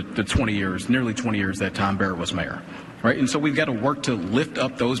persisted for the 20 years, nearly 20 years that Tom Barrett was mayor. Right? And so we've got to work to lift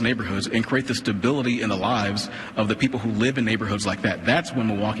up those neighborhoods and create the stability in the lives of the people who live in neighborhoods like that. That's when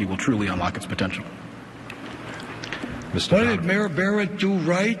Milwaukee will truly unlock its potential. What did Mayor Barrett do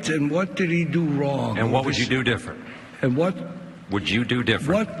right, and what did he do wrong? And what would you do different? And what would you do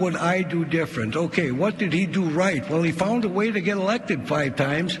different? What would I do different? Okay, what did he do right? Well, he found a way to get elected 5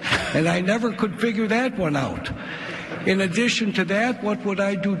 times, and I never could figure that one out. In addition to that, what would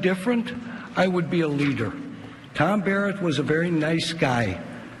I do different? I would be a leader. Tom Barrett was a very nice guy,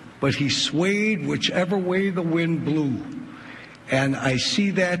 but he swayed whichever way the wind blew. And I see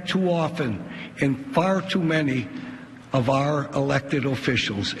that too often in far too many of our elected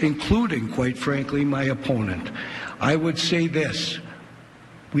officials, including, quite frankly, my opponent. I would say this: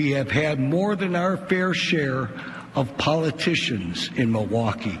 we have had more than our fair share of politicians in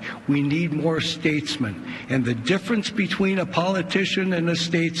Milwaukee. We need more statesmen. And the difference between a politician and a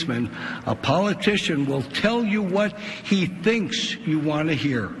statesman, a politician will tell you what he thinks you want to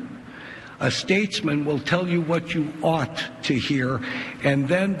hear. A statesman will tell you what you ought to hear, and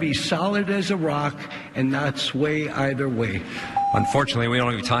then be solid as a rock and not sway either way. Unfortunately, we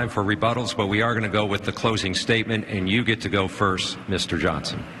don't have time for rebuttals, but we are going to go with the closing statement, and you get to go first, Mr.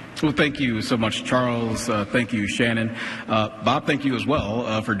 Johnson. Well, thank you so much, Charles. Thank you, Shannon. Bob, thank you as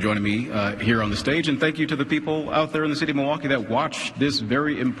well for joining me here on the stage. And thank you to the people out there in the city of Milwaukee that watch this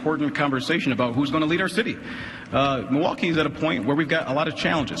very important conversation about who's going to lead our city. Milwaukee is at a point where we've got a lot of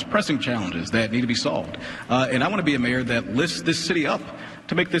challenges, pressing challenges that need to be solved. And I want to be a mayor that lifts this city up,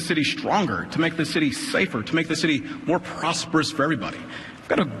 to make this city stronger, to make this city safer, to make this city more prosperous for everybody. I've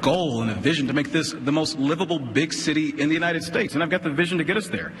got a goal and a vision to make this the most livable big city in the United States, and I've got the vision to get us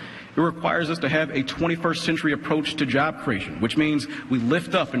there. It requires us to have a 21st century approach to job creation, which means we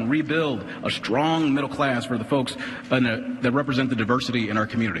lift up and rebuild a strong middle class for the folks that represent the diversity in our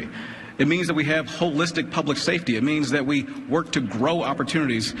community. It means that we have holistic public safety. It means that we work to grow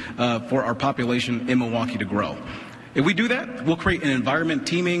opportunities for our population in Milwaukee to grow. If we do that, we'll create an environment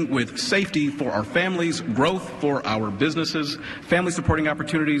teeming with safety for our families, growth for our businesses, family supporting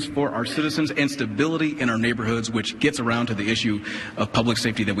opportunities for our citizens, and stability in our neighborhoods, which gets around to the issue of public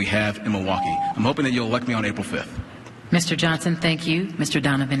safety that we have in Milwaukee. I'm hoping that you'll elect me on April 5th. Mr. Johnson, thank you. Mr.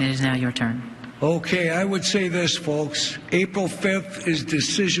 Donovan, it is now your turn. Okay, I would say this, folks. April 5th is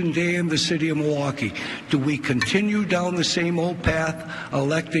decision day in the city of Milwaukee. Do we continue down the same old path,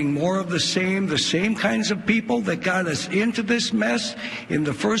 electing more of the same kinds of people that got us into this mess in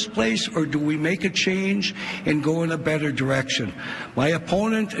the first place, or do we make a change and go in a better direction? My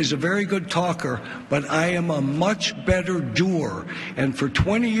opponent is a very good talker, but I am a much better doer. And for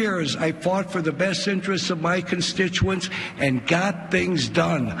 20 years, I fought for the best interests of my constituents and got things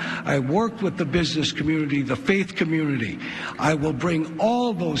done. I worked with the business community, the faith community. I will bring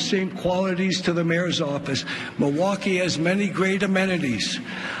all those same qualities to the mayor's office. Milwaukee has many great amenities.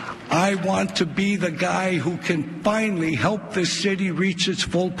 I want to be the guy who can finally help this city reach its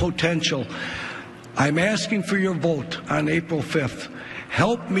full potential. I'm asking for your vote on April 5th.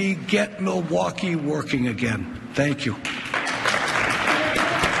 Help me get Milwaukee working again. Thank you.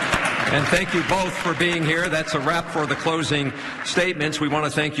 And thank you both for being here. That's a wrap for the closing statements. We want to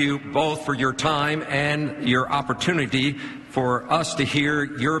thank you both for your time and your opportunity for us to hear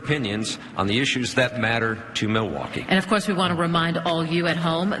your opinions on the issues that matter to Milwaukee. And of course, we want to remind all you at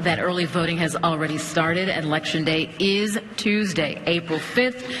home that early voting has already started. Election day is Tuesday, April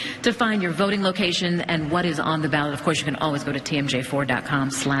 5th. To find your voting location and what is on the ballot, of course, you can always go to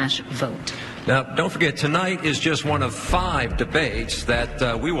tmj4.com/vote. Now, don't forget, tonight is just one of 5 debates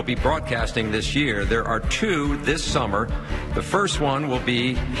that we will be broadcasting this year. There are 2 this summer. The first one will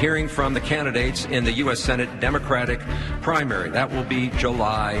be hearing from the candidates in the U.S. Senate Democratic primary. That will be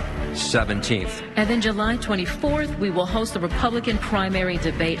July 17th. And then July 24th, we will host the Republican primary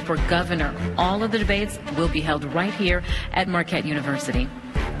debate for governor. All of the debates will be held right here at Marquette University.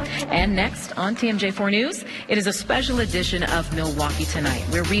 And next on TMJ4 News, it is a special edition of Milwaukee Tonight.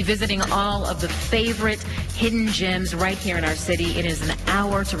 We're revisiting all of the favorite hidden gems right here in our city. It is an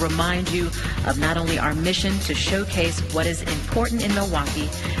hour to remind you of not only our mission to showcase what is important in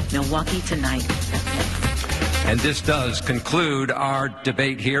Milwaukee, Milwaukee Tonight. And this does conclude our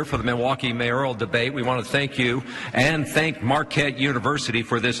debate here for the Milwaukee mayoral debate. We want to thank you and thank Marquette University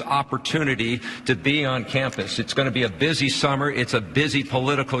for this opportunity to be on campus. It's going to be a busy summer. It's a busy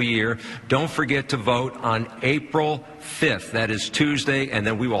political year. Don't forget to vote on April 5th. That is Tuesday, and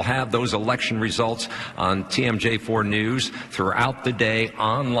then we will have those election results on TMJ4 News throughout the day,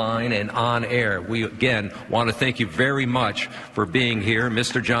 online and on air. We, again, want to thank you very much for being here,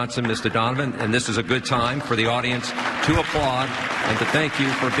 Mr. Johnson, Mr. Donovan, and this is a good time for the audience to applaud and to thank you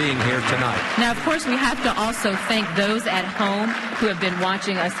for being here tonight. Now, of course, we have to also thank those at home who have been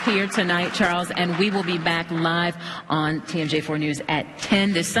watching us here tonight, Charles, and we will be back live on TMJ4 News at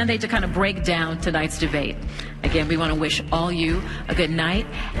 10 this Sunday to kind of break down tonight's debate. Again, we want to wish all you a good night,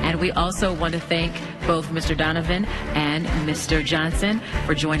 and we also want to thank both Mr. Donovan and Mr. Johnson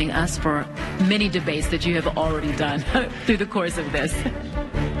for joining us for many debates that you have already done through the course of this.